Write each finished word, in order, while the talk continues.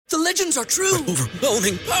The legends are true.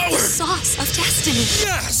 Overwhelming power! Sauce of destiny.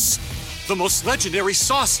 Yes! The most legendary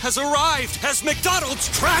sauce has arrived as McDonald's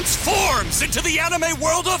transforms into the anime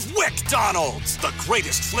world of WickDonald's. The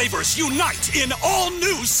greatest flavors unite in all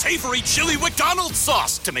new savory chili McDonald's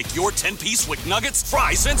sauce to make your 10-piece Wick Nuggets,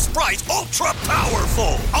 fries, and Sprite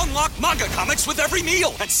ultra-powerful. Unlock manga comics with every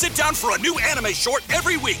meal and sit down for a new anime short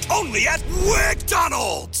every week only at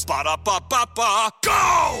WickDonald's. Ba-da-ba-ba-ba,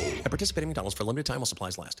 go! At participating McDonald's for a limited time while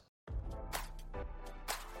supplies last.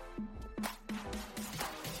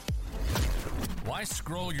 Why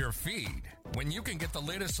scroll your feed when you can get the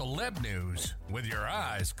latest celeb news with your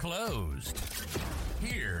eyes closed?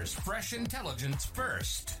 Here's fresh intelligence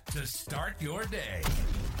first to start your day.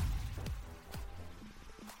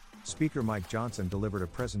 Speaker Mike Johnson delivered a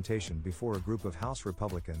presentation before a group of House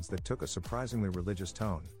Republicans that took a surprisingly religious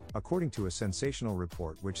tone, according to a sensational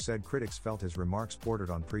report which said critics felt his remarks bordered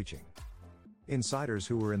on preaching. Insiders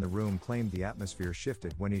who were in the room claimed the atmosphere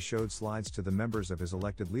shifted when he showed slides to the members of his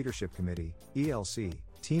elected leadership committee, ELC,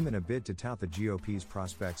 team in a bid to tout the GOP's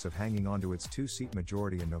prospects of hanging onto its two-seat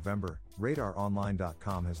majority in November,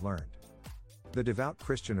 RadarOnline.com has learned. The devout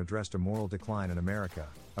Christian addressed a moral decline in America,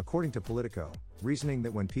 according to Politico, reasoning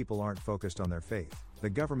that when people aren't focused on their faith, the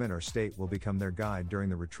government or state will become their guide during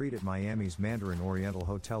the retreat at Miami's Mandarin Oriental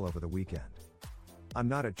Hotel over the weekend. "I'm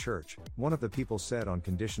not at church," one of the people said on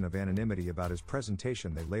condition of anonymity about his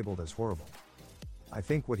presentation they labeled as horrible. "I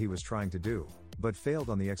think what he was trying to do, but failed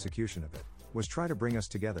on the execution of it, was try to bring us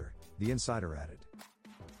together," the insider added.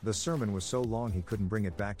 The sermon was so long he couldn't bring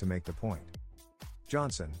it back to make the point.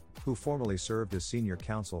 Johnson, who formerly served as senior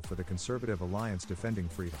counsel for the Conservative Alliance Defending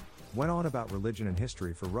Freedom, went on about religion and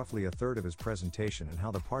history for roughly a third of his presentation and how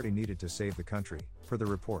the party needed to save the country, per the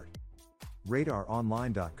report.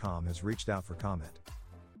 RadarOnline.com has reached out for comment.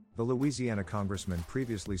 The Louisiana congressman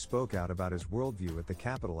previously spoke out about his worldview at the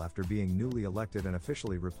Capitol after being newly elected and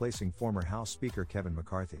officially replacing former House Speaker Kevin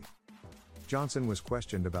McCarthy. Johnson was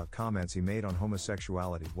questioned about comments he made on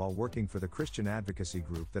homosexuality while working for the Christian advocacy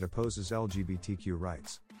group that opposes LGBTQ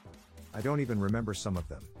rights. "I don't even remember some of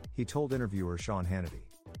them," he told interviewer Sean Hannity.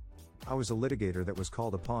 "I was a litigator that was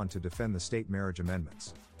called upon to defend the state marriage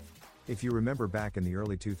amendments. If you remember back in the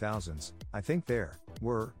early 2000s, I think there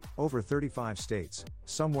were over 35 states,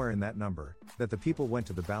 somewhere in that number, that the people went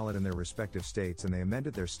to the ballot in their respective states and they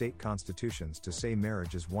amended their state constitutions to say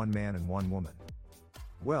marriage is one man and one woman.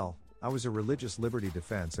 Well, I was a religious liberty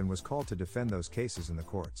defense and was called to defend those cases in the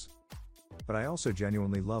courts. But I also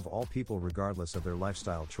genuinely love all people regardless of their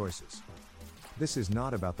lifestyle choices. This is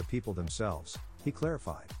not about the people themselves," he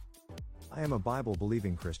clarified. "I am a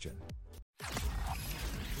Bible-believing Christian."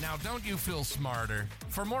 Now, don't you feel smarter?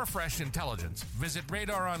 For more fresh intelligence, visit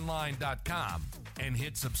RadarOnline.com and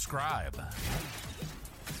hit subscribe.